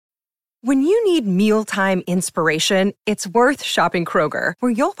When you need mealtime inspiration, it's worth shopping Kroger,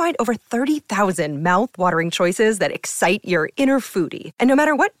 where you'll find over 30,000 mouth-watering choices that excite your inner foodie. And no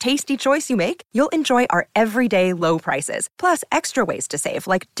matter what tasty choice you make, you'll enjoy our everyday low prices, plus extra ways to save,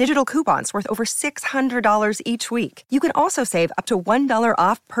 like digital coupons worth over $600 each week. You can also save up to $1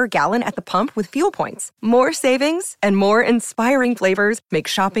 off per gallon at the pump with fuel points. More savings and more inspiring flavors make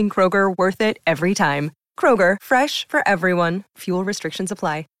shopping Kroger worth it every time. Kroger, fresh for everyone. Fuel restrictions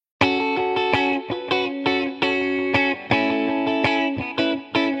apply.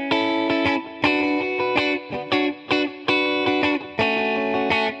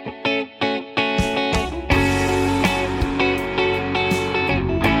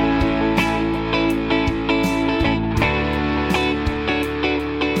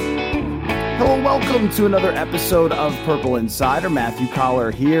 Welcome to another episode of Purple Insider. Matthew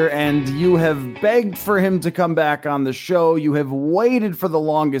Collar here, and you have begged for him to come back on the show. You have waited for the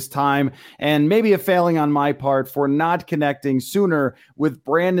longest time, and maybe a failing on my part for not connecting sooner with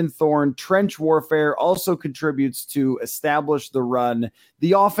Brandon Thorn. Trench Warfare also contributes to Establish the Run,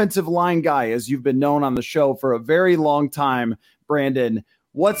 the offensive line guy, as you've been known on the show for a very long time. Brandon,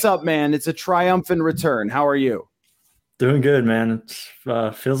 what's up, man? It's a triumphant return. How are you? Doing good, man.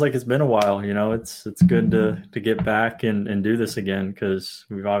 It feels like it's been a while. You know, it's good to get back and do this again, because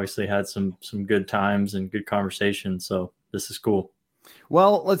we've obviously had some good times and good conversations. So this is cool.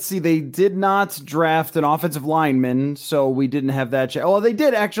 Well, let's see. They did not draft an offensive lineman, so we didn't have that. Well, they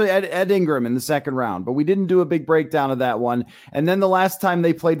did actually Ed Ingram in the second round, but we didn't do a big breakdown of that one. And then the last time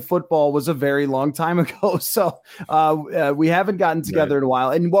they played football was a very long time ago. So we haven't gotten together in a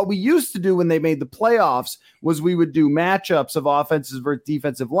while. And what we used to do when they made the playoffs was we would do matchups of offensive versus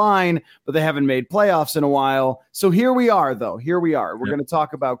defensive line, but they haven't made playoffs in a while. So here we are, though. Here we are. We're going to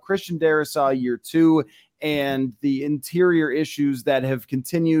talk about Christian Darrisaw year 2 and the interior issues that have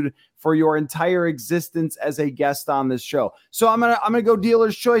continued for your entire existence as a guest on this show. So I'm gonna go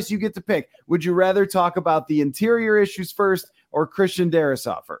dealer's choice. You get to pick. Would you rather talk about the interior issues first or Christian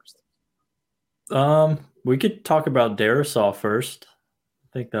Darrisaw first? We could talk about Darrisaw first. I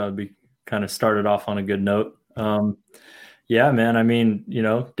think that would be kind of started off on a good note. Yeah, man. I mean, you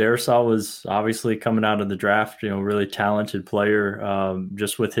know, Darrisaw was obviously coming out of the draft, you know, really talented player,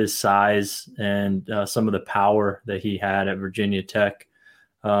 just with his size and some of the power that he had at Virginia Tech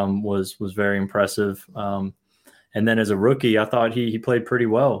was very impressive. And then as a rookie, I thought he played pretty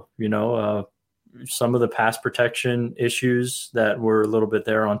well. You know, some of the pass protection issues that were a little bit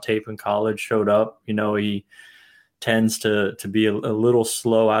there on tape in college showed up. You know, he tends to be a little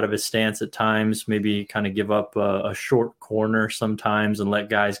slow out of his stance at times, maybe kind of give up a short corner sometimes and let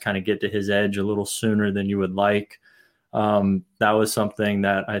guys kind of get to his edge a little sooner than you would like. That was something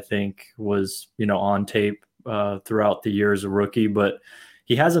that I think was, you know, on tape throughout the year as a rookie, but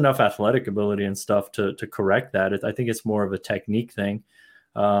he has enough athletic ability and stuff to correct that. I think it's more of a technique thing.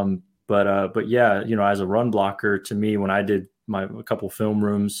 But yeah, you know, as a run blocker, to me, when I did a couple film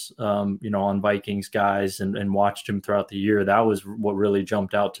rooms, you know, on Vikings guys and watched him throughout the year, that was what really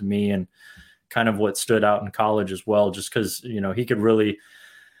jumped out to me and kind of what stood out in college as well, just because, you know, he could really,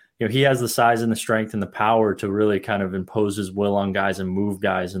 you know, he has the size and the strength and the power to really kind of impose his will on guys and move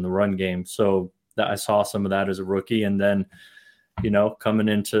guys in the run game. So that I saw some of that as a rookie. And then, you know, coming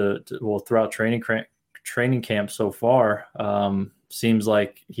into throughout training camp so far, seems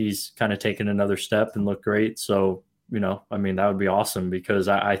like he's kind of taken another step and looked great. So, you know, I mean, that would be awesome, because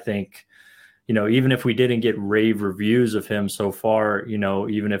I think, you know, even if we didn't get rave reviews of him so far, you know,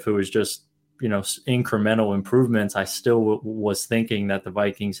 even if it was just, you know, incremental improvements, I still was thinking that the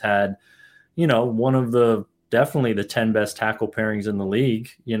Vikings had, you know, one of definitely the 10 best tackle pairings in the league,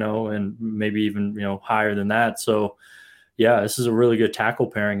 you know, and maybe even, you know, higher than that. So yeah, this is a really good tackle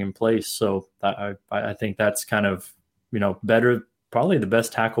pairing in place. So I think that's kind of, you know, better, probably the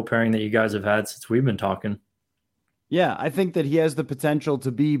best tackle pairing that you guys have had since we've been talking. Yeah, I think that he has the potential to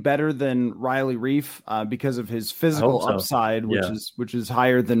be better than Riley Reiff because of his physical upside, which is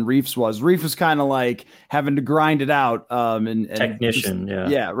higher than Reiff's was. Reiff was kind of like having to grind it out. And technician,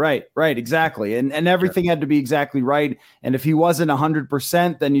 right, exactly. And everything had to be exactly right. And if he wasn't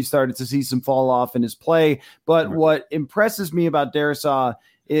 100%, then you started to see some fall off in his play. But what impresses me about Darrisaw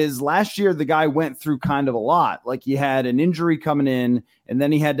is last year the guy went through kind of a lot. Like, he had an injury coming in, and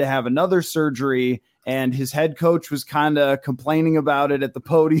then he had to have another surgery, and his head coach was kind of complaining about it at the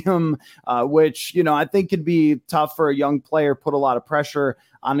podium, which, you know, I think could be tough for a young player, put a lot of pressure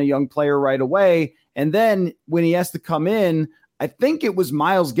on a young player right away. And then when he has to come in, I think it was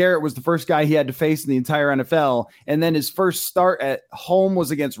Myles Garrett was the first guy he had to face in the entire NFL. And then his first start at home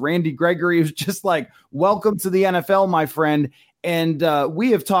was against Randy Gregory. It was just like, welcome to the NFL, my friend. And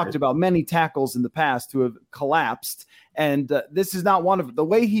we have talked about many tackles in the past who have collapsed. And this is not one of the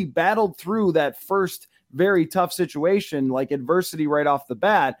way he battled through that first very tough situation, like adversity right off the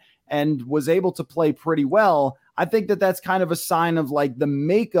bat, and was able to play pretty well. I think that that's kind of a sign of like the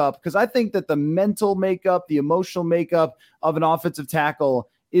makeup, because I think that the mental makeup, the emotional makeup of an offensive tackle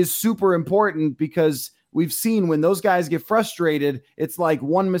is super important, because we've seen when those guys get frustrated, it's like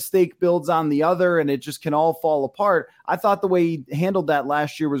one mistake builds on the other and it just can all fall apart. I thought the way he handled that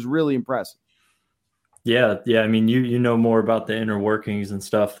last year was really impressive. Yeah. I mean, you know more about the inner workings and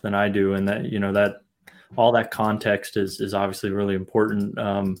stuff than I do. And that, that all that context is obviously really important.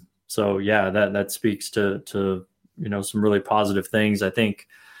 So yeah, that speaks to some really positive things. I think,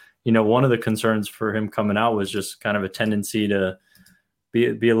 one of the concerns for him coming out was just kind of a tendency to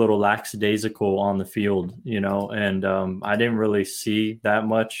be a little lackadaisical on the field, and I didn't really see that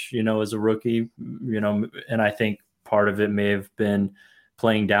much, as a rookie, and I think part of it may have been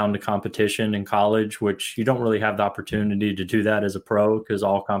playing down to competition in college, which you don't really have the opportunity to do that as a pro, because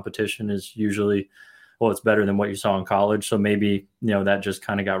all competition is usually, well, it's better than what you saw in college. So maybe, that just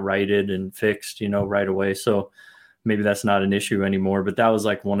kind of got righted and fixed, right away. So maybe that's not an issue anymore. But that was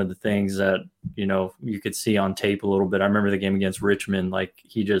like one of the things that, you could see on tape a little bit. I remember the game against Richmond, like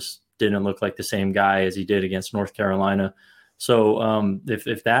he just didn't look like the same guy as he did against North Carolina. So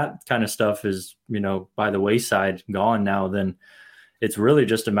if that kind of stuff is, by the wayside, gone now, then it's really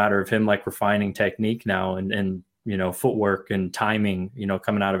just a matter of him like refining technique now and footwork and timing,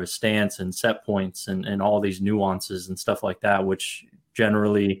 coming out of his stance and set points and all these nuances and stuff like that, which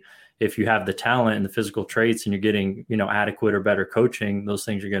generally, if you have the talent and the physical traits and you're getting, adequate or better coaching, those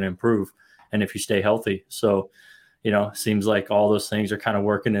things are going to improve. And if you stay healthy. So, seems like all those things are kind of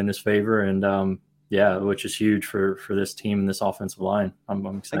working in his favor. And which is huge for this team and this offensive line. I'm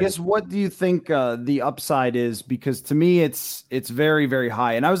excited. I guess, what do you think the upside is? Because to me, it's very, very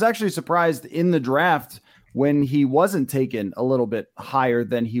high. And I was actually surprised in the draft when he wasn't taken a little bit higher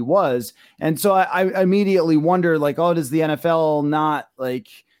than he was. And so I immediately wonder, like, does the NFL not like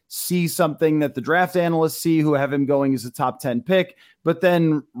see something that the draft analysts see, who have him going as a top 10 pick? But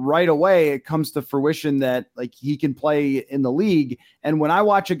then right away it comes to fruition that like he can play in the league. And when I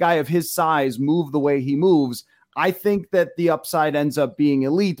watch a guy of his size move the way he moves, I think that the upside ends up being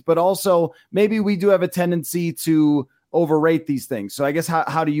elite, but also maybe we do have a tendency to overrate these things. So I guess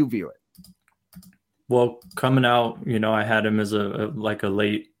how do you view it? Well, coming out, I had him as a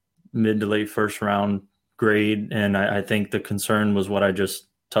mid to late first round grade. And I think the concern was what I just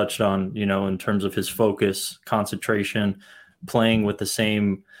touched on, in terms of his focus, concentration, playing with the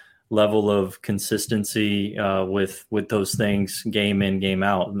same level of consistency with those things game in, game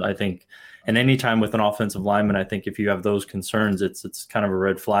out. I think, and anytime with an offensive lineman, I think if you have those concerns, it's kind of a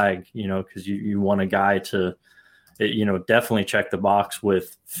red flag, because you want a guy to, definitely check the box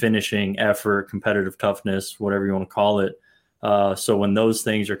with finishing, effort, competitive toughness, whatever you want to call it. So when those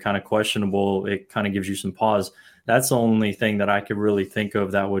things are kind of questionable, it kind of gives you some pause. That's the only thing that I could really think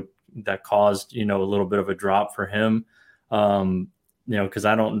of that caused, a little bit of a drop for him. Because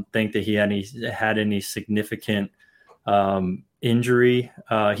I don't think that he had any significant injury.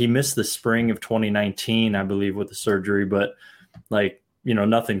 He missed the spring of 2019, I believe, with the surgery, but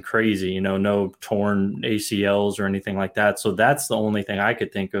nothing crazy, no torn ACLs or anything like that. So that's the only thing I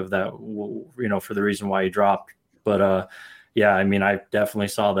could think of that, for the reason why he dropped. But I mean, I definitely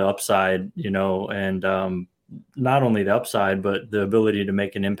saw the upside, and not only the upside, but the ability to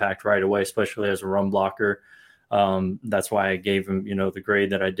make an impact right away, especially as a run blocker. That's why I gave him, the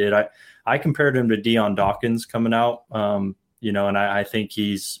grade that I did. I compared him to Dion Dawkins coming out, and I think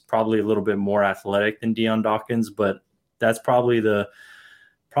he's probably a little bit more athletic than Dion Dawkins, but that's probably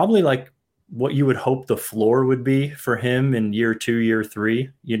like what you would hope the floor would be for him in year 2, year 3,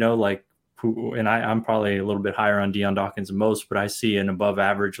 and I'm probably a little bit higher on Dion Dawkins than most, but I see an above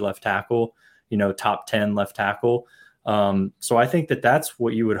average left tackle, top 10 left tackle. So I think that's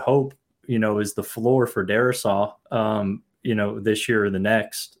what you would hope, is the floor for Darrisaw, this year or the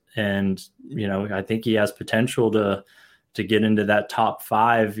next. And, I think he has potential to get into that top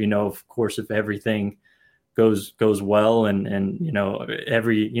 5, of course, if everything goes well and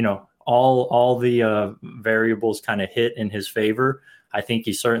all the variables kind of hit in his favor. I think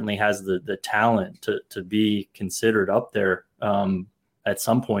he certainly has the talent to be considered up there at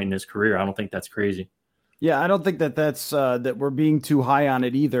some point in his career. I don't think that's crazy. Yeah, I don't think that's that we're being too high on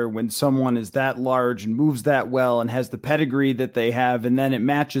it either when someone is that large and moves that well and has the pedigree that they have. And then it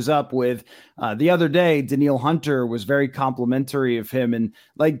matches up with the other day, Danielle Hunter was very complimentary of him. And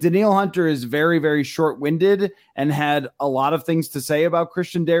like Danielle Hunter is very, very short winded and had a lot of things to say about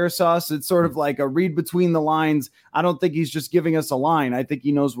Christian Darrisaw. It's sort of like a read between the lines. I don't think he's just giving us a line. I think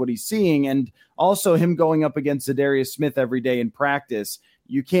he knows what he's seeing. And also him going up against Za'Darius Smith every day in practice.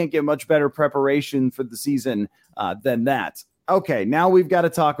 You can't get much better preparation for the season than that. Okay, now we've got to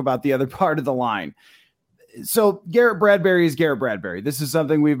talk about the other part of the line. So Garrett Bradbury is Garrett Bradbury. This is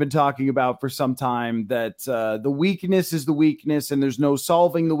something we've been talking about for some time, that the weakness is the weakness and there's no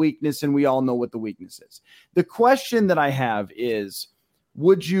solving the weakness, and we all know what the weakness is. The question that I have is,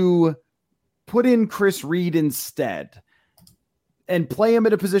 would you put in Chris Reed instead and play him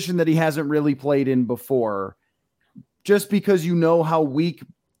at a position that he hasn't really played in before, just because you know how weak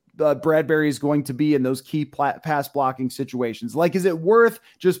Bradbury is going to be in those key pass blocking situations? Like, is it worth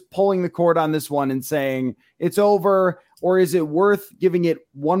just pulling the cord on this one and saying it's over? Or is it worth giving it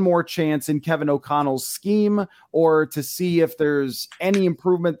one more chance in Kevin O'Connell's scheme, or to see if there's any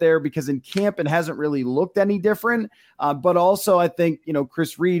improvement there? Because in camp, it hasn't really looked any different. But also, I think,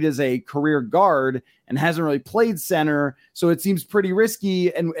 Chris Reed is a career guard and hasn't really played center. So it seems pretty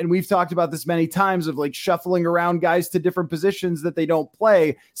risky. And we've talked about this many times of like shuffling around guys to different positions that they don't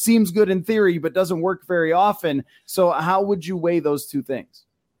play. Seems good in theory, but doesn't work very often. So how would you weigh those two things?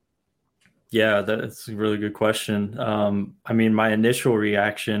 Yeah, that's a really good question. I mean, my initial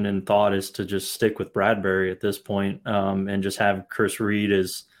reaction and thought is to just stick with Bradbury at this point, and just have Chris Reed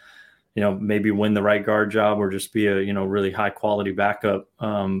as, maybe win the right guard job or just be a, really high quality backup,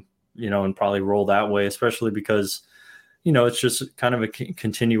 and probably roll that way, especially because, it's just kind of a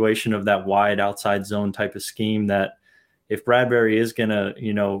continuation of that wide outside zone type of scheme that if Bradbury is going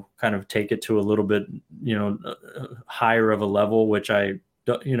to, kind of take it to a little bit, higher of a level, which I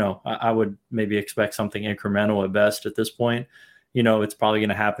would maybe expect something incremental at best at this point. It's probably going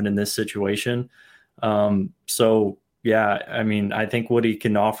to happen in this situation. So yeah, I mean, I think what he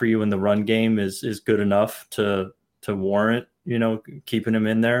can offer you in the run game is good enough to warrant, keeping him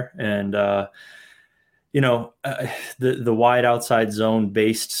in there. And, the wide outside zone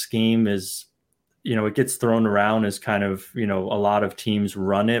based scheme is, it gets thrown around as kind of, a lot of teams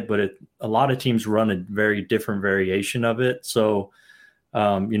run it, but a lot of teams run a very different variation of it. So,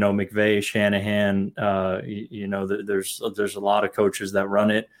 McVay, Shanahan, there's a lot of coaches that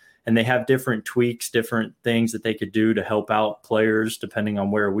run it, and they have different tweaks, different things that they could do to help out players depending on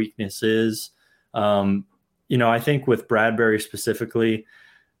where weakness is. I think with Bradbury specifically,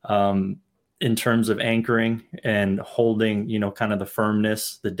 in terms of anchoring and holding, kind of the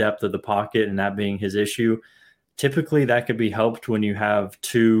firmness, the depth of the pocket, and that being his issue, typically that could be helped when you have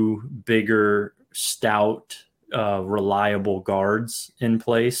two bigger, stout, reliable guards in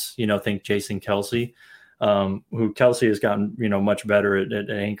place. Think Jason Kelce, who Kelce has gotten, much better at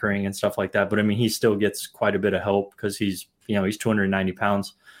anchoring and stuff like that. But I mean, he still gets quite a bit of help because he's 290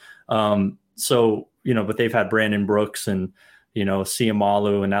 pounds. But they've had Brandon Brooks and,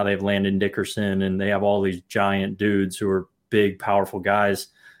 Siamalu, and now they have Landon Dickerson, and they have all these giant dudes who are big, powerful guys.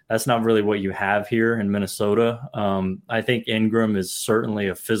 That's not really what you have here in Minnesota. I think Ingram is certainly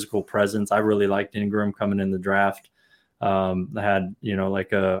a physical presence. I really liked Ingram coming in the draft. I had,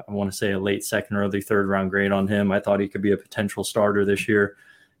 I want to say a late second, early third round grade on him. I thought he could be a potential starter this year.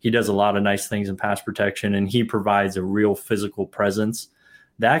 He does a lot of nice things in pass protection, and he provides a real physical presence.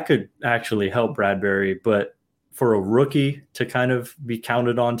 That could actually help Bradbury, but for a rookie to kind of be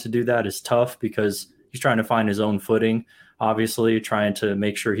counted on to do that is tough because he's trying to find his own footing. Obviously, trying to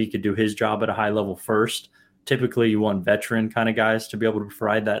make sure he could do his job at a high level first. Typically, you want veteran kind of guys to be able to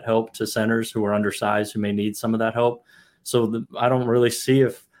provide that help to centers who are undersized, who may need some of that help. So I don't really see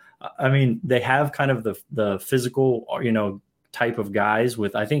they have kind of the physical, type of guys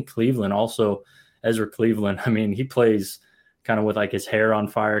with, I think Cleveland also, Ezra Cleveland. I mean, he plays kind of with like his hair on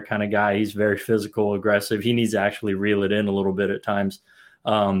fire kind of guy. He's very physical, aggressive. He needs to actually reel it in a little bit at times.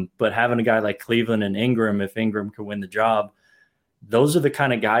 But having a guy like Cleveland and Ingram, if Ingram could win the job, those are the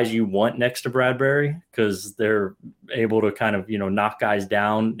kind of guys you want next to Bradbury because they're able to kind of, knock guys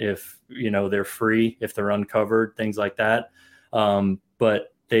down if, they're free, if they're uncovered, things like that.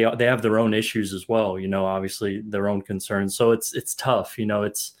 But they have their own issues as well, obviously their own concerns. So it's tough,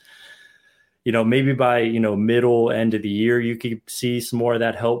 it's, maybe by, middle end of the year, you could see some more of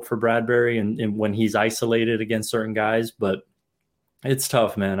that help for Bradbury and when he's isolated against certain guys, but it's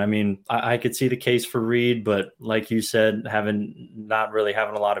tough, man. I mean, I could see the case for Reed, but like you said, not really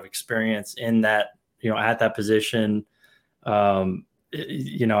having a lot of experience in that, at that position,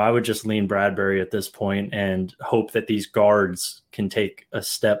 I would just lean Bradbury at this point and hope that these guards can take a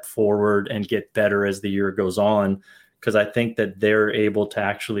step forward and get better as the year goes on, because I think that they're able to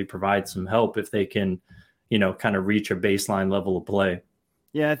actually provide some help if they can, kind of reach a baseline level of play.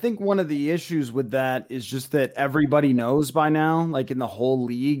 Yeah, I think one of the issues with that is just that everybody knows by now, like in the whole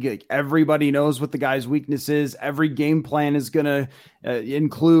league, like everybody knows what the guy's weakness is. Every game plan is going to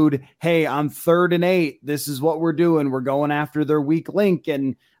include, hey, on 3rd and 8, this is what we're doing. We're going after their weak link.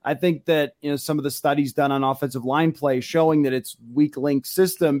 And I think that, some of the studies done on offensive line play showing that it's weak link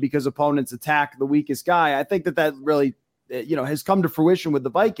system because opponents attack the weakest guy. I think that really has come to fruition with the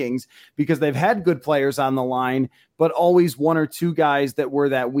Vikings because they've had good players on the line, but always one or two guys that were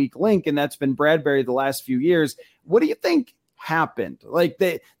that weak link. And that's been Bradbury the last few years. What do you think happened? Like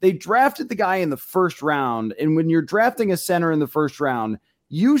they drafted the guy in the first round. And when you're drafting a center in the first round,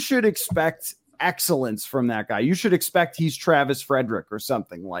 you should expect excellence from that guy. You should expect he's Travis Frederick or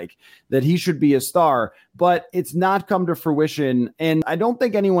something like that. He should be a star, but it's not come to fruition. And I don't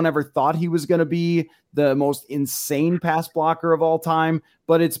think anyone ever thought he was going to be the most insane pass blocker of all time,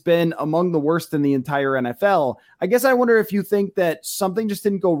 but it's been among the worst in the entire NFL. I guess I wonder if you think that something just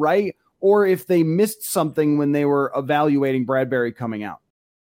didn't go right, or if they missed something when they were evaluating Bradbury coming out.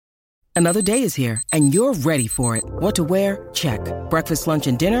 Another day is here and you're ready for it. What to wear? Check. Breakfast, lunch,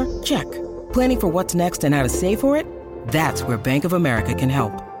 and dinner? Check. Planning for what's next and how to save for it? That's where Bank of America can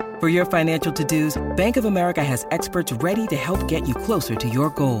help. For your financial to-dos, Bank of America has experts ready to help get you closer to your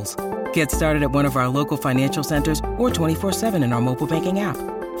goals. Get started at one of our local financial centers or 24/7 in our mobile banking app.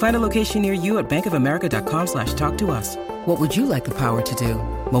 Find a location near you at bankofamerica.com/talktous. What would you like the power to do?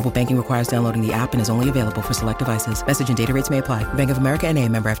 Mobile banking requires downloading the app and is only available for select devices. Message and data rates may apply. Bank of America NA,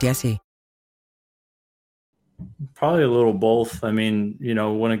 member FDIC. Probably a little both. I mean,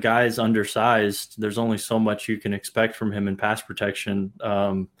 when a guy's undersized, there's only so much you can expect from him in pass protection.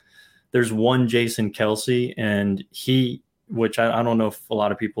 There's one Jason Kelce, and which I don't know if a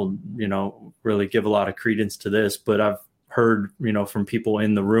lot of people, really give a lot of credence to this, but I've heard, from people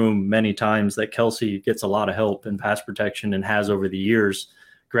in the room many times that Kelce gets a lot of help in pass protection and has over the years.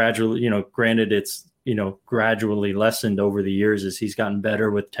 Gradually, granted it's, gradually lessened over the years as he's gotten better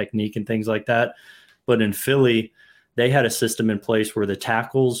with technique and things like that. But in Philly, they had a system in place where the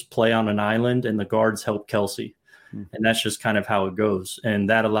tackles play on an island and the guards help Kelce. And that's just kind of how it goes. And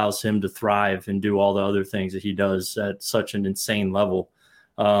that allows him to thrive and do all the other things that he does at such an insane level.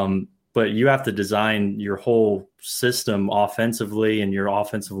 But you have to design your whole system offensively and your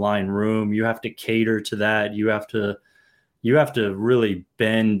offensive line room. You have to cater to that. You have to really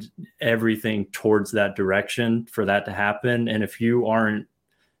bend everything towards that direction for that to happen. And if you aren't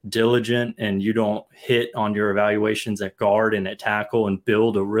diligent and you don't hit on your evaluations at guard and at tackle and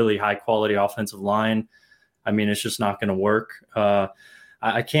build a really high quality offensive line, I mean, it's just not going to work.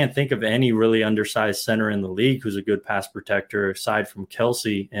 I can't think of any really undersized center in the league who's a good pass protector aside from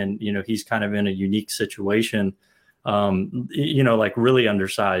Kelce. And, he's kind of in a unique situation, like really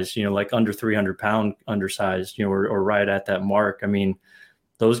undersized, like under 300 pound undersized, or right at that mark. I mean,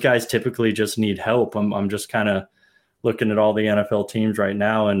 those guys typically just need help. I'm just kind of looking at all the NFL teams right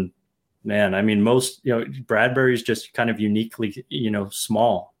now, and man, I mean, most, Bradbury's just kind of uniquely,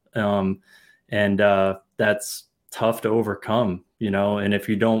 small. And that's tough to overcome, and if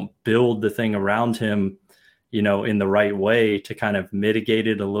you don't build the thing around him, in the right way to kind of mitigate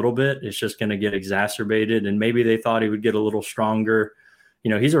it a little bit, it's just going to get exacerbated. And maybe they thought he would get a little stronger.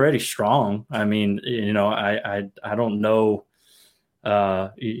 He's already strong. I mean, I don't know,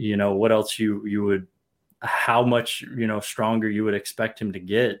 what else you would, how much, stronger you would expect him to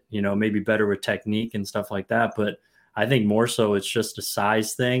get, maybe better with technique and stuff like that. But I think more so it's just a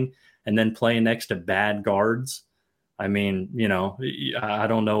size thing. And then playing next to bad guards. I mean, I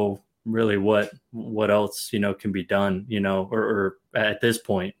don't know really what else, can be done, or at this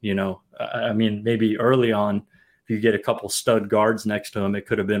point, I mean, maybe early on, if you get a couple stud guards next to him, it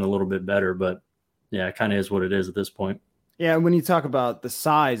could have been a little bit better, but yeah, it kind of is what it is at this point. Yeah, when you talk about the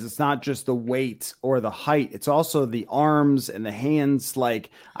size, it's not just the weight or the height. It's also the arms and the hands.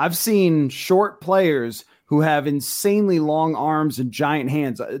 Like, I've seen short players who have insanely long arms and giant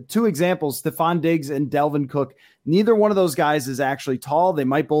hands. Two examples, Stephon Diggs and Delvin Cook. Neither one of those guys is actually tall. They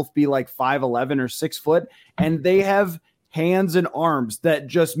might both be like 5'11" or 6 foot, and they have hands and arms that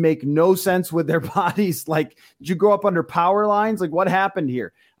just make no sense with their bodies. Like, did you grow up under power lines? Like, what happened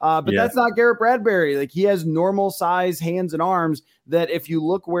here? But that's not Garrett Bradbury. Like, he has normal size hands and arms that if you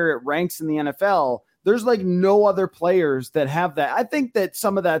look where it ranks in the NFL, there's like no other players that have that. I think that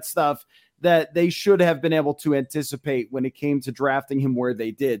some of that stuff that they should have been able to anticipate when it came to drafting him where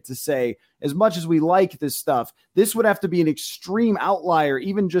they did, to say, as much as we like this stuff, this would have to be an extreme outlier,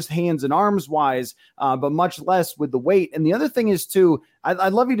 even just hands and arms wise, but much less with the weight. And the other thing is too,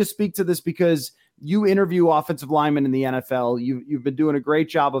 I'd love you to speak to this because you interview offensive linemen in the NFL. You've been doing a great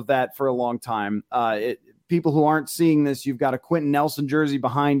job of that for a long time. People who aren't seeing this, you've got a Quentin Nelson jersey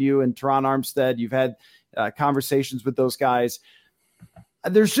behind you and Teron Armstead. You've had conversations with those guys.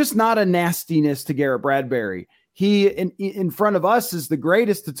 There's just not a nastiness to Garrett Bradbury. He in front of us is the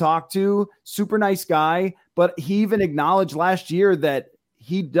greatest to talk to, super nice guy, but he even acknowledged last year that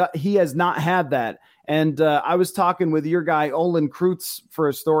he has not had that. And I was talking with your guy, Olin Kreutz, for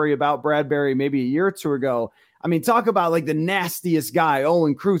a story about Bradbury maybe a year or two ago. I mean, talk about like the nastiest guy,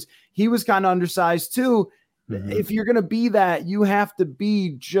 Olin Kreutz. He was kind of undersized too. Mm-hmm. If you're going to be that, you have to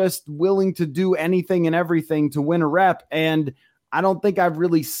be just willing to do anything and everything to win a rep. And I don't think I've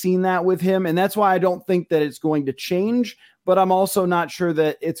really seen that with him. And that's why I don't think that it's going to change, but I'm also not sure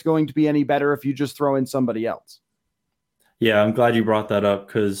that it's going to be any better if you just throw in somebody else. Yeah, I'm glad you brought that up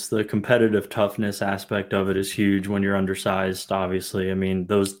because the competitive toughness aspect of it is huge when you're undersized, obviously. I mean,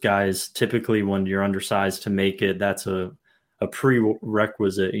 those guys typically when you're undersized to make it, that's a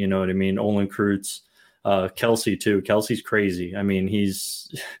prerequisite, you know what I mean? Olin Kreutz, Kelsey too. Kelsey's crazy. I mean,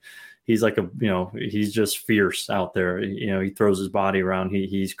 he's like he's just fierce out there. You know, he throws his body around.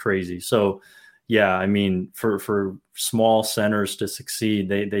 He's crazy. So yeah, I mean, for small centers to succeed,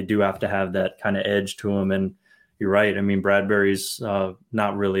 they do have to have that kind of edge to them. And you're right. I mean, Bradbury's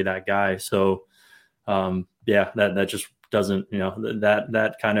not really that guy. So yeah, that just doesn't,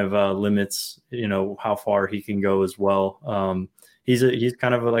 that kind of limits, how far he can go as well. He's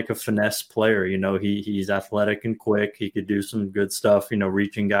kind of like a finesse player. He's athletic and quick. He could do some good stuff,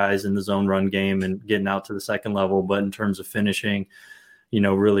 reaching guys in the zone run game and getting out to the second level. But in terms of finishing,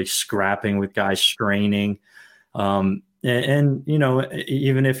 really scrapping with guys, straining. And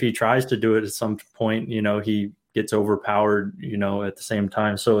even if he tries to do it at some point, he gets overpowered, at the same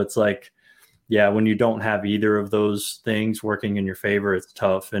time. So it's like, yeah, when you don't have either of those things working in your favor, it's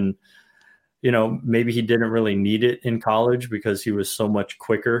tough. And, maybe he didn't really need it in college because he was so much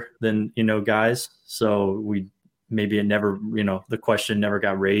quicker than, guys. So it never, the question never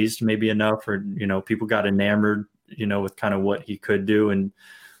got raised maybe enough, or, people got enamored, with kind of what he could do. And,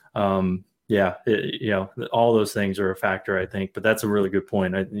 all those things are a factor, I think, but that's a really good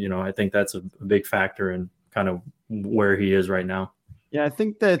point. I think that's a big factor in kind of where he is right now. Yeah, I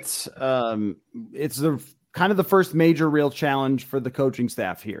think that's it's the kind of the first major real challenge for the coaching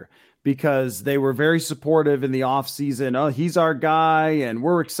staff here, because they were very supportive in the offseason. Oh, he's our guy and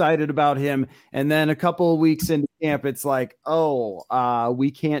we're excited about him. And then a couple of weeks into camp, it's like,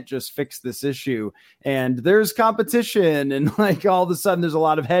 we can't just fix this issue. And there's competition. And like all of a sudden there's a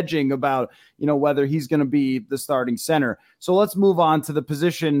lot of hedging about, whether he's going to be the starting center. So let's move on to the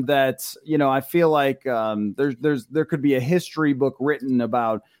position that, I feel like there could be a history book written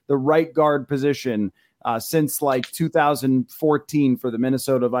about the right guard position since like 2014 for the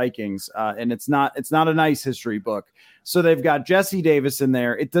Minnesota Vikings. And it's not a nice history book. So they've got Jesse Davis in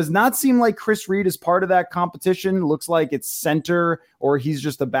there. It does not seem like Chris Reed is part of that competition. It looks like it's center or he's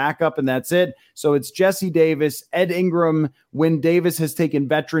just a backup and that's it. So it's Jesse Davis. Ed Ingram, when Davis has taken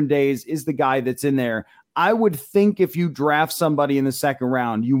veteran days, is the guy that's in there. I would think if you draft somebody in the second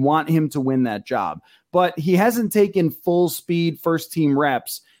round, you want him to win that job, but he hasn't taken full speed first team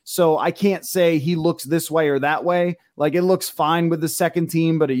reps. So I can't say he looks this way or that way. Like it looks fine with the second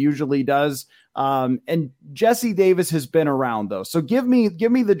team, but it usually does. And Jesse Davis has been around though. So give me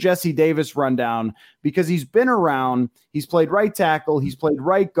the Jesse Davis rundown, because he's been around. He's played right tackle. He's played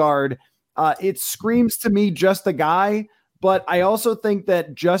right guard. It screams to me just a guy, but I also think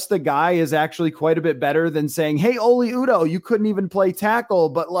that just a guy is actually quite a bit better than saying, hey, Oli Udoh, you couldn't even play tackle,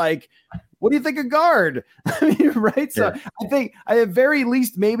 but like, what do you think of guard? I mean, right? So yeah. I think at very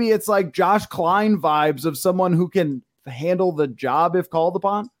least, maybe it's like Josh Klein vibes of someone who can handle the job if called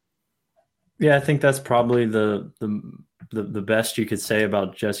upon. Yeah, I think that's probably the best you could say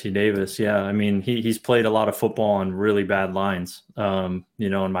about Jesse Davis. Yeah, I mean, he's played a lot of football on really bad lines, in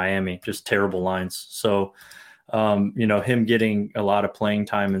Miami, just terrible lines. So, him getting a lot of playing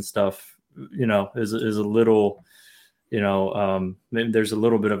time and stuff, is a little. There's a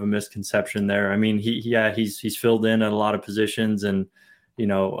little bit of a misconception there. I mean, he's filled in at a lot of positions, and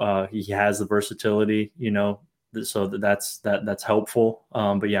he has the versatility. So that's helpful.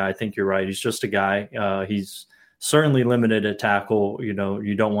 But yeah, I think you're right. He's just a guy. He's certainly limited at tackle.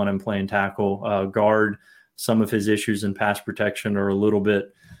 You don't want him playing tackle. Guard, some of his issues in pass protection are a little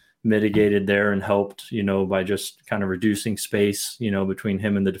bit mitigated there and helped, by just kind of reducing space, between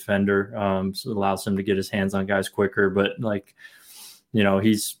him and the defender. So it allows him to get his hands on guys quicker. But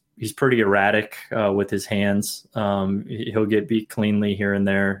he's pretty erratic with his hands. He'll get beat cleanly here and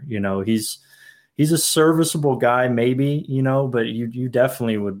there. He's a serviceable guy, maybe, but you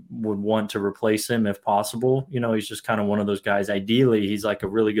definitely would want to replace him if possible. He's just kind of one of those guys. Ideally, he's like a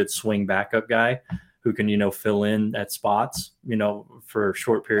really good swing backup guy who can, fill in at spots, for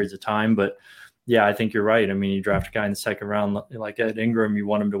short periods of time. But yeah, I think you're right. I mean, you draft a guy in the second round like Ed Ingram, you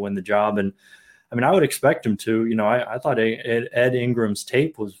want him to win the job. And I mean, I would expect him to. I thought Ed Ingram's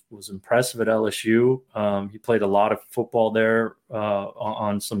tape was impressive at LSU. He played a lot of football there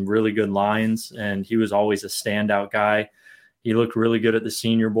on some really good lines, and he was always a standout guy. He looked really good at the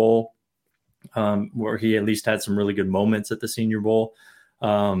Senior Bowl, where he at least had some really good moments at the Senior Bowl.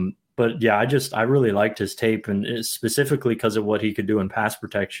 But yeah, I really liked his tape, and specifically because of what he could do in pass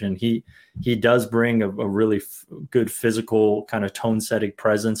protection. He does bring a really good physical kind of tone-setting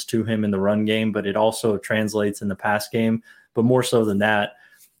presence to him in the run game, but it also translates in the pass game. But more so than that,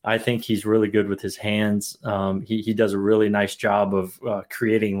 I think he's really good with his hands. He does a really nice job of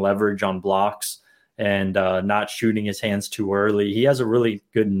creating leverage on blocks and not shooting his hands too early. He has a really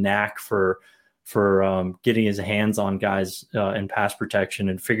good knack for getting his hands on guys in pass protection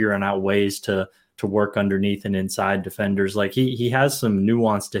and figuring out ways to work underneath and inside defenders. Like he has some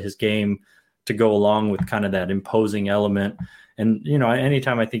nuance to his game to go along with kind of that imposing element. And,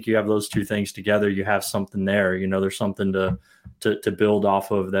 anytime I think you have those two things together, you have something there, there's something to build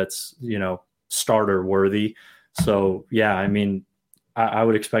off of that's, starter worthy. So yeah, I mean, I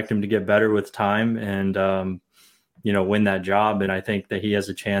would expect him to get better with time and, win that job. And I think that he has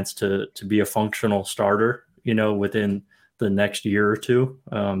a chance to be a functional starter, within the next year or two.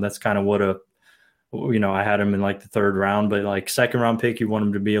 That's kind of what I had him in like the third round, but like second round pick, you want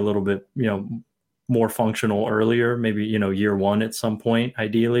him to be a little bit, more functional earlier, maybe, year one at some point,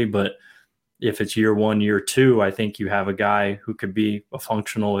 ideally. But if it's year one, year two, I think you have a guy who could be a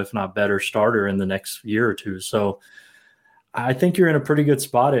functional, if not better starter in the next year or two. So I think you're in a pretty good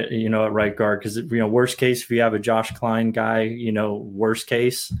spot at right guard, because worst case, if you have a Josh Klein guy, worst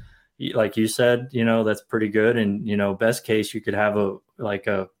case, like you said, that's pretty good. And best case, you could have a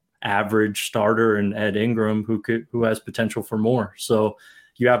average starter in Ed Ingram who has potential for more. So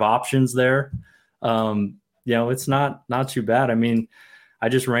you have options there. It's not too bad. I mean, I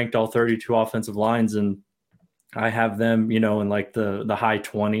just ranked all 32 offensive lines, and I have them, in like the high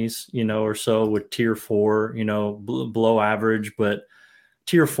 20s, or so, with tier 4, below average, but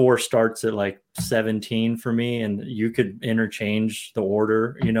tier 4 starts at like 17 for me, and you could interchange the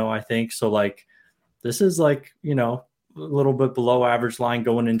order, I think. So like, this is like, a little bit below average line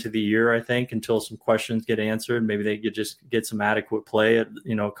going into the year, I think, until some questions get answered. Maybe they could just get some adequate play at,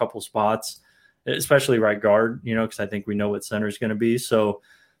 a couple spots, especially right guard, because I think we know what center is going to be. So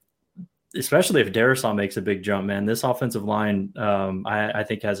especially if Darrisaw makes a big jump, man, this offensive line, I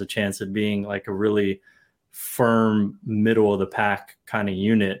think has a chance of being like a really firm middle of the pack kind of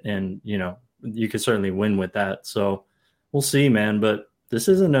unit. And, you could certainly win with that. So we'll see, man. But this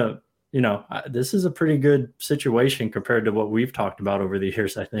isn't this is a pretty good situation compared to what we've talked about over the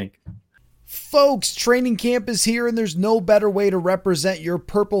years, I think. Folks, training camp is here, and there's no better way to represent your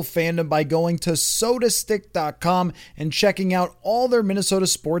Purple fandom by going to sodastick.com and checking out all their Minnesota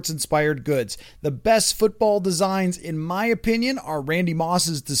sports-inspired goods. The best football designs, in my opinion, are Randy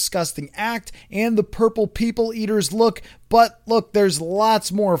Moss's Disgusting Act and the Purple People Eaters look. But look, there's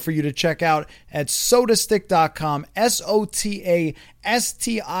lots more for you to check out at sodastick.com,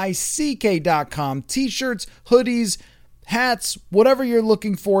 SOTASTICK.com. T-shirts, hoodies, hats, whatever you're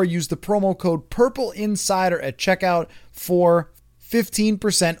looking for, use the promo code PURPLEINSIDER at checkout for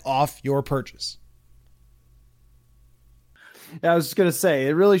 15% off your purchase. Yeah, I was just going to say,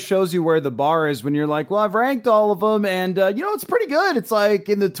 it really shows you where the bar is when you're like, well, I've ranked all of them, and, it's pretty good. It's like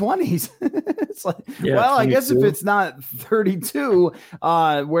in the 20s. It's like, yeah, well, 22. I guess if it's not 32,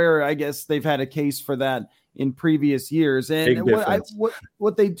 where I guess they've had a case for that in previous years. And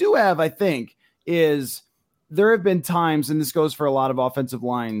what they do have, I think, is there have been times, and this goes for a lot of offensive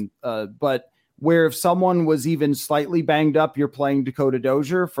line, but where if someone was even slightly banged up, you're playing Dakota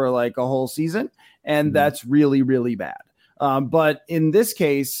Dozier for like a whole season, and that's really, really bad. But in this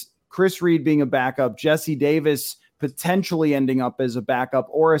case, Chris Reed being a backup, Jesse Davis potentially ending up as a backup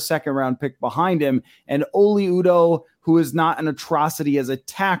or a second-round pick behind him, and Oli Udoh, who is not an atrocity as a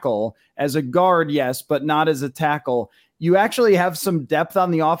tackle, as a guard, yes, but not as a tackle. You actually have some depth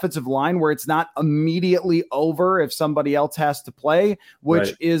on the offensive line where it's not immediately over if somebody else has to play,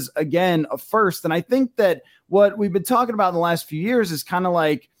 which is, again, a first. And I think that what we've been talking about in the last few years is kind of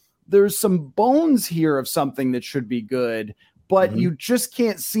like there's some bones here of something that should be good, but you just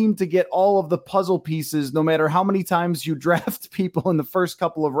can't seem to get all of the puzzle pieces, no matter how many times you draft people in the first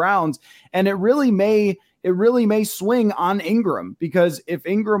couple of rounds. And it really may swing on Ingram, because if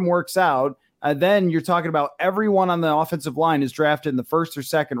Ingram works out, then you're talking about everyone on the offensive line is drafted in the first or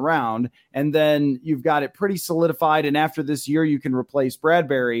second round. And then you've got it pretty solidified. And after this year, you can replace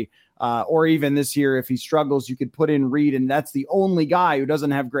Bradbury, or even this year, if he struggles, you could put in Reed. And that's the only guy who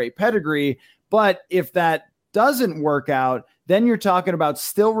doesn't have great pedigree. But if that doesn't work out, then you're talking about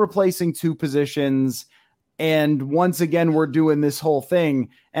still replacing two positions. And once again, we're doing this whole thing.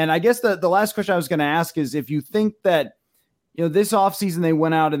 And I guess the last question I was going to ask is, if you think that, this offseason they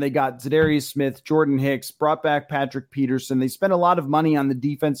went out and they got Zadarius Smith, Jordan Hicks, brought back Patrick Peterson. They spent a lot of money on the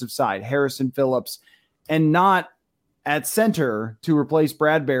defensive side, Harrison Phillips, and not at center to replace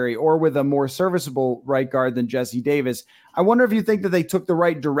Bradbury, or with a more serviceable right guard than Jesse Davis. I wonder if you think that they took the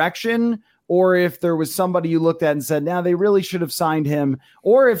right direction, or if there was somebody you looked at and said, now they really should have signed him,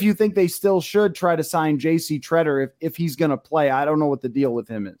 or if you think they still should try to sign JC Tretter if he's going to play. I don't know what the deal with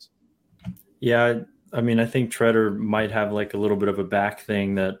him is. Yeah, I mean, I think Tretter might have like a little bit of a back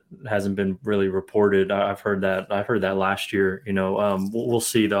thing that hasn't been really reported. I've heard that last year. We'll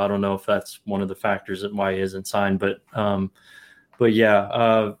see though. I don't know if that's one of the factors that why he isn't signed. But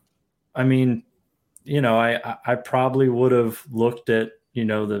yeah, I mean, I probably would have looked at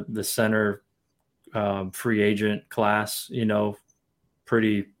the center free agent class,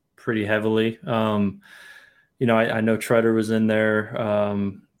 pretty heavily. I know Tretter was in there.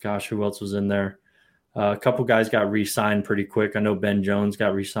 Gosh, who else was in there? A couple guys got re-signed pretty quick. I know Ben Jones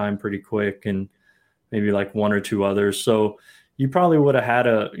got re-signed pretty quick, and maybe like one or two others. So you probably would have had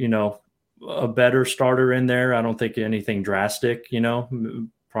a better starter in there. I don't think anything drastic,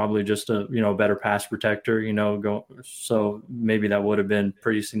 probably just a better pass protector, so maybe that would have been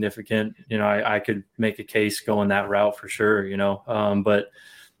pretty significant. I could make a case going that route for sure, but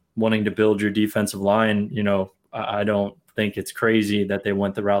wanting to build your defensive line, I don't think it's crazy that they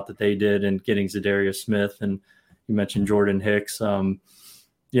went the route that they did, and getting Zadarius Smith, and you mentioned Jordan Hicks. I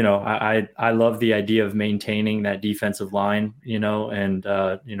love the idea of maintaining that defensive line, and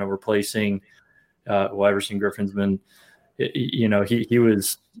replacing Everson Griffin's been, he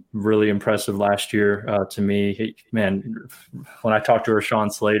was really impressive last year to me. When I talked to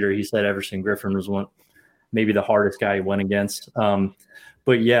Rashawn Slater, he said Everson Griffin was maybe the hardest guy he went against.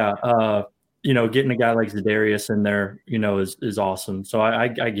 But yeah, getting a guy like Zadarius in there, is awesome. So I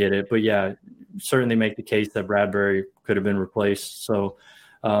get it. But yeah, certainly make the case that Bradbury could have been replaced. So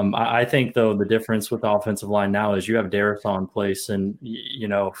I think, though, the difference with the offensive line now is you have Darrisaw in place. And,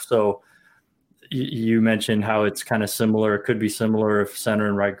 so you mentioned how it's kind of similar. It could be similar if center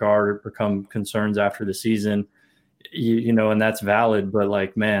and right guard become concerns after the season, and that's valid. But,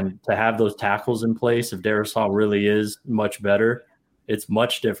 like, man, to have those tackles in place, if Darrisaw really is much better, it's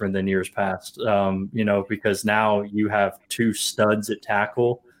much different than years past, because now you have two studs at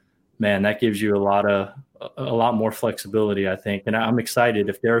tackle. Man, that gives you a lot more flexibility, I think. And I'm excited.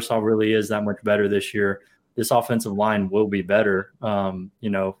 If Darrisaw really is that much better this year, this offensive line will be better.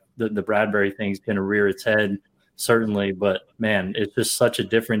 The Bradbury thing's going to rear its head, certainly. But, man, it's just such a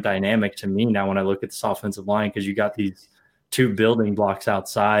different dynamic to me now when I look at this offensive line, because you got these two building blocks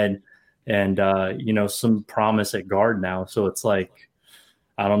outside and, some promise at guard now. So it's like,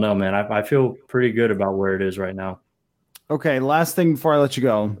 I don't know, man. I feel pretty good about where it is right now. Okay, last thing before I let you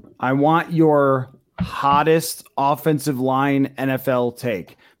go. I want your hottest offensive line NFL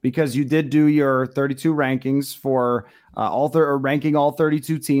take, because you did do your 32 rankings for ranking all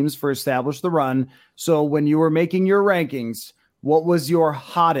 32 teams for Establish the Run. So when you were making your rankings, what was your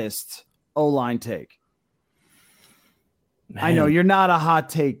hottest O-line take? Man. I know you're not a hot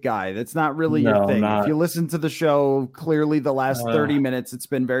take guy. That's not really your thing. If you listen to the show, clearly the last 30 minutes, it's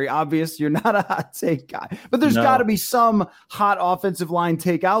been very obvious you're not a hot take guy. But there's got to be some hot offensive line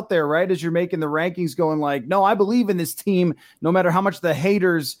take out there, right? As you're making the rankings going like, no, I believe in this team, no matter how much the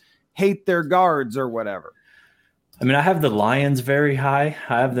haters hate their guards or whatever. I mean, I have the Lions very high.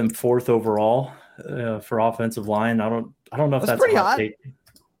 I have them 4th overall for offensive line. I don't know if that's pretty hot. Take.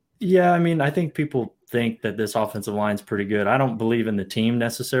 Yeah, I mean, I think people think that this offensive line is pretty good. I don't believe in the team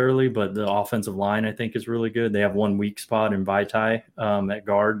necessarily, but the offensive line I think is really good. They have one weak spot in Vaitai at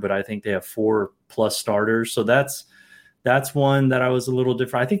guard, but I think they have 4+ starters. So that's one that I was a little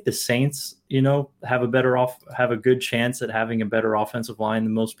different. I think the Saints, have a good chance at having a better offensive line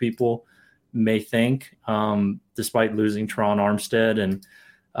than most people may think, despite losing Teron Armstead. And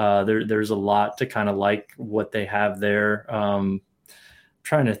there's a lot to kind of like what they have there.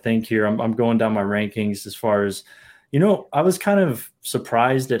 Trying to think here. I'm going down my rankings as far as, I was kind of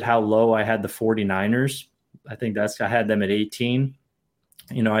surprised at how low I had the 49ers. I think I had them at 18.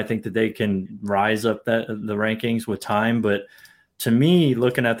 I think that they can rise up the rankings with time, but to me,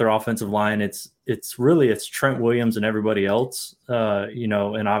 looking at their offensive line, it's Trent Williams and everybody else,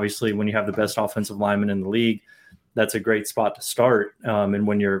 and obviously when you have the best offensive lineman in the league, that's a great spot to start. And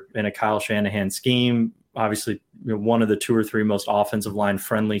when you're in a Kyle Shanahan scheme, obviously one of the 2 or 3 most offensive line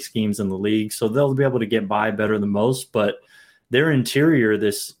friendly schemes in the league. So they'll be able to get by better than most, but their interior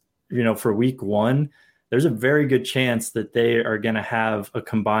for week 1, there's a very good chance that they are going to have a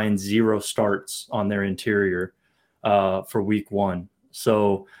combined 0 starts on their interior for week 1.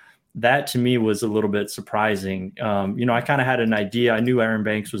 So that to me was a little bit surprising. I kind of had an idea. I knew Aaron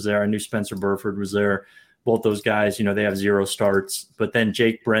Banks was there. I knew Spencer Burford was there. Both those guys, they have 0 starts. But then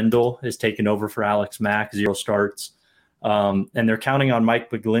Jake Brendel is taking over for Alex Mack, 0 starts. And they're counting on Mike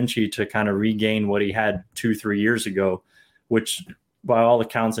McGlinchey to kind of regain what he had 2-3 years ago, which by all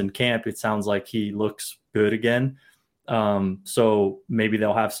accounts in camp, it sounds like he looks good again. So maybe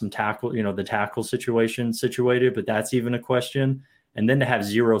they'll have some tackle, the tackle situation situated, but that's even a question. And then to have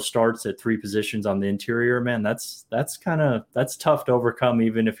 0 starts at 3 positions on the interior, man, that's tough to overcome,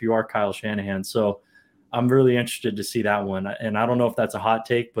 even if you are Kyle Shanahan. So I'm really interested to see that one. And I don't know if that's a hot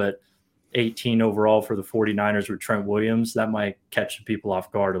take, but 18 overall for the 49ers with Trent Williams, that might catch people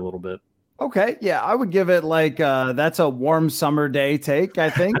off guard a little bit. Okay. Yeah. I would give it that's a warm summer day take, I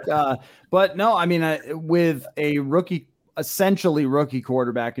think. But no, I mean, with a essentially rookie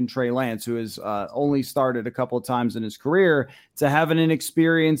quarterback in Trey Lance, who has only started a couple of times in his career, to have an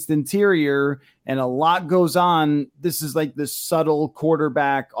inexperienced interior and a lot goes on. This is like this subtle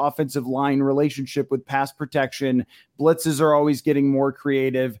quarterback offensive line relationship with pass protection. Blitzes are always getting more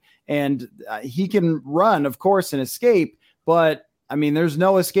creative, and he can run, of course, and escape, but I mean, there's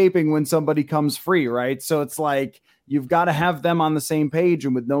no escaping when somebody comes free, right? So it's like you've got to have them on the same page,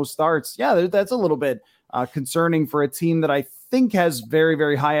 and with no starts, that's a little bit concerning for a team that I think has very,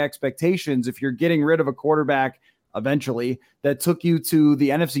 very high expectations. If you're getting rid of a quarterback eventually that took you to the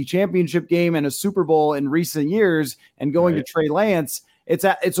NFC Championship game and a Super Bowl in recent years and going to Trey Lance, it's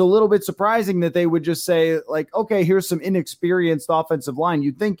a little bit surprising that they would just say, like, okay, here's some inexperienced offensive line.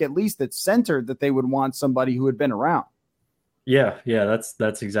 You'd think at least at center that they would want somebody who had been around. Yeah,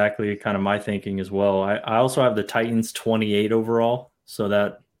 that's exactly kind of my thinking as well. I also have the Titans 28 overall, so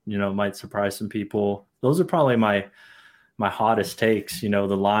that might surprise some people. Those are probably my hottest takes. The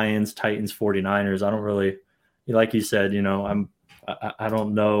Lions, Titans, 49ers. I don't really, like you said, I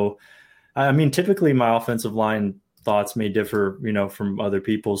don't know. I mean, typically my offensive line thoughts may differ, from other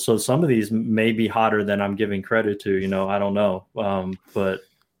people. So some of these may be hotter than I'm giving credit to. I don't know. But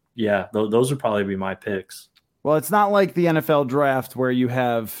yeah, those would probably be my picks. Well, it's not like the NFL draft where you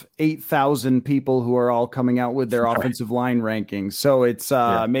have 8,000 people who are all coming out with their offensive line rankings. So it's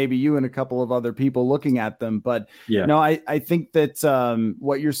maybe you and a couple of other people looking at them. But I think that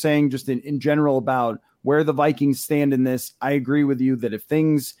what you're saying just in general about where the Vikings stand in this, I agree with you that if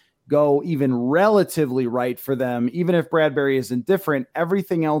things go even relatively right for them, even if Bradbury isn't different,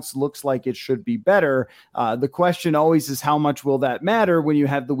 everything else looks like it should be better. The question always is how much will that matter when you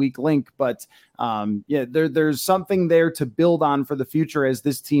have the weak link? But there's something there to build on for the future as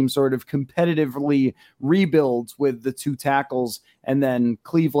this team sort of competitively rebuilds with the 2 tackles and then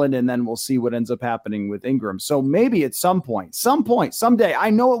Cleveland, and then we'll see what ends up happening with Ingram. So maybe at some point, someday, I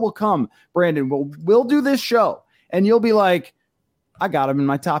know it will come, Brandon, we'll do this show and you'll be like, I got him in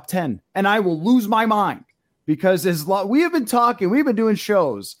my top 10, and I will lose my mind because we've been doing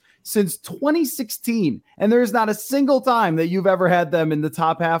shows since 2016, and there's not a single time that you've ever had them in the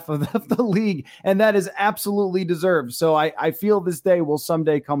top half of the league, and that is absolutely deserved. So I feel this day will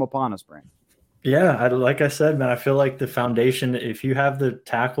someday come upon us, Brandon. Yeah, like I said, man, I feel like the foundation, if you have the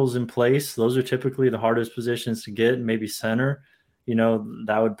tackles in place, those are typically the hardest positions to get, maybe center,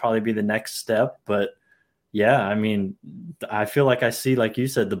 that would probably be the next step. But yeah, I mean, I feel like I see, like you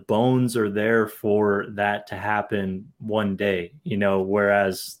said, the bones are there for that to happen one day,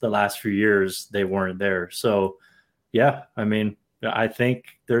 whereas the last few years they weren't there. So, yeah, I mean, I think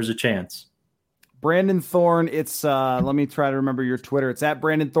there's a chance. Brandon Thorn, it's let me try to remember your Twitter. It's at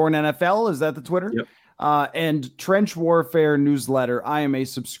Brandon Thorn NFL. Is that the Twitter? Yep. And Trench Warfare newsletter. I am a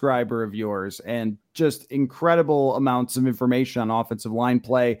subscriber of yours, and just incredible amounts of information on offensive line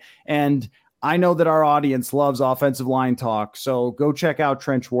play. And I know that our audience loves offensive line talk, so go check out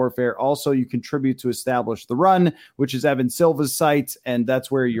Trench Warfare. Also, you contribute to Establish the Run, which is Evan Silva's site, and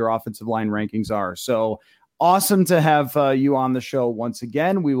that's where your offensive line rankings are. So awesome to have you on the show once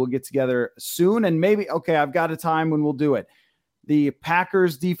again. We will get together soon, and maybe, I've got a time when we'll do it. the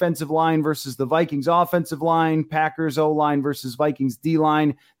Packers defensive line versus the Vikings offensive line, Packers O-line versus Vikings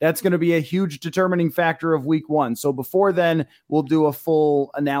D-line. That's going to be a huge determining factor of week 1. So before then, we'll do a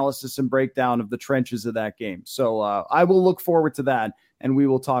full analysis and breakdown of the trenches of that game. So I will look forward to that, and we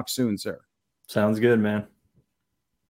will talk soon, sir. Sounds good, man.